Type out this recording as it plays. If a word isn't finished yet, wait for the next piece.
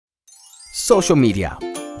Social media.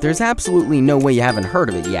 There's absolutely no way you haven't heard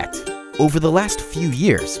of it yet. Over the last few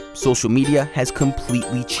years, social media has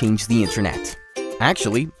completely changed the internet.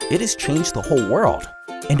 Actually, it has changed the whole world,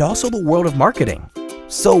 and also the world of marketing.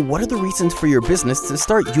 So what are the reasons for your business to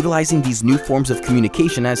start utilizing these new forms of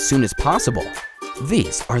communication as soon as possible?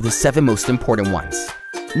 These are the 7 most important ones.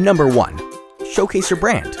 Number 1. Showcase your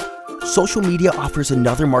brand. Social media offers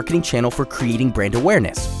another marketing channel for creating brand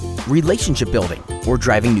awareness, relationship building, or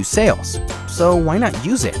driving new sales. So why not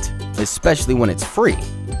use it? Especially when it's free,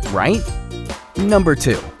 right? Number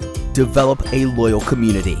 2. Develop a loyal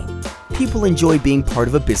community. People enjoy being part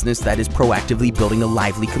of a business that is proactively building a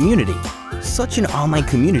lively community. Such an online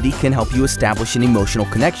community can help you establish an emotional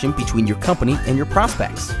connection between your company and your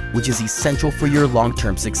prospects, which is essential for your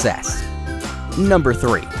long-term success. Number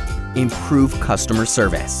 3. Improve customer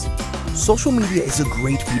service. Social media is a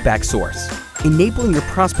great feedback source. Enabling your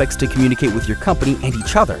prospects to communicate with your company and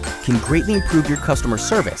each other can greatly improve your customer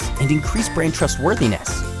service and increase brand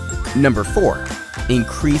trustworthiness. Number 4.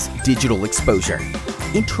 Increase digital exposure.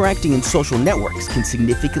 Interacting in social networks can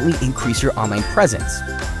significantly increase your online presence.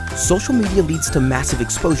 Social media leads to massive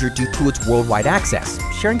exposure due to its worldwide access,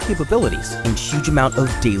 sharing capabilities, and huge amount of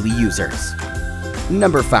daily users.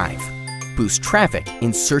 Number 5. Boost traffic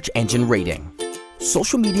in search engine rating.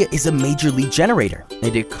 Social media is a major lead generator,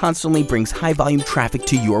 and it constantly brings high-volume traffic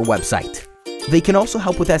to your website. They can also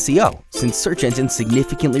help with SEO, since search engines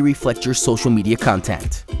significantly reflect your social media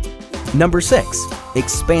content. Number 6.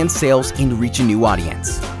 Expand sales and reach a new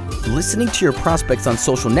audience. Listening to your prospects on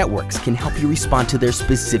social networks can help you respond to their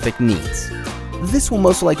specific needs. This will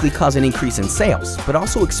most likely cause an increase in sales, but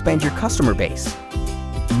also expand your customer base.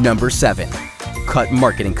 Number 7. Cut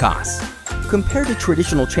marketing costs. Compared to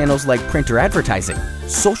traditional channels like print or advertising,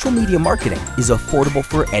 social media marketing is affordable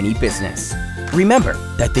for any business. Remember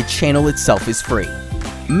that the channel itself is free.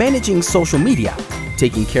 Managing social media,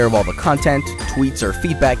 taking care of all the content, tweets, or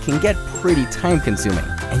feedback can get pretty time-consuming,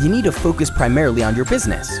 and you need to focus primarily on your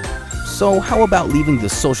business. So how about leaving the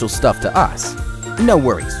social stuff to us? No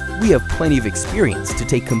worries, we have plenty of experience to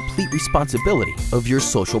take complete responsibility of your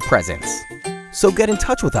social presence. So get in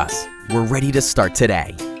touch with us. We're ready to start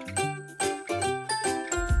today.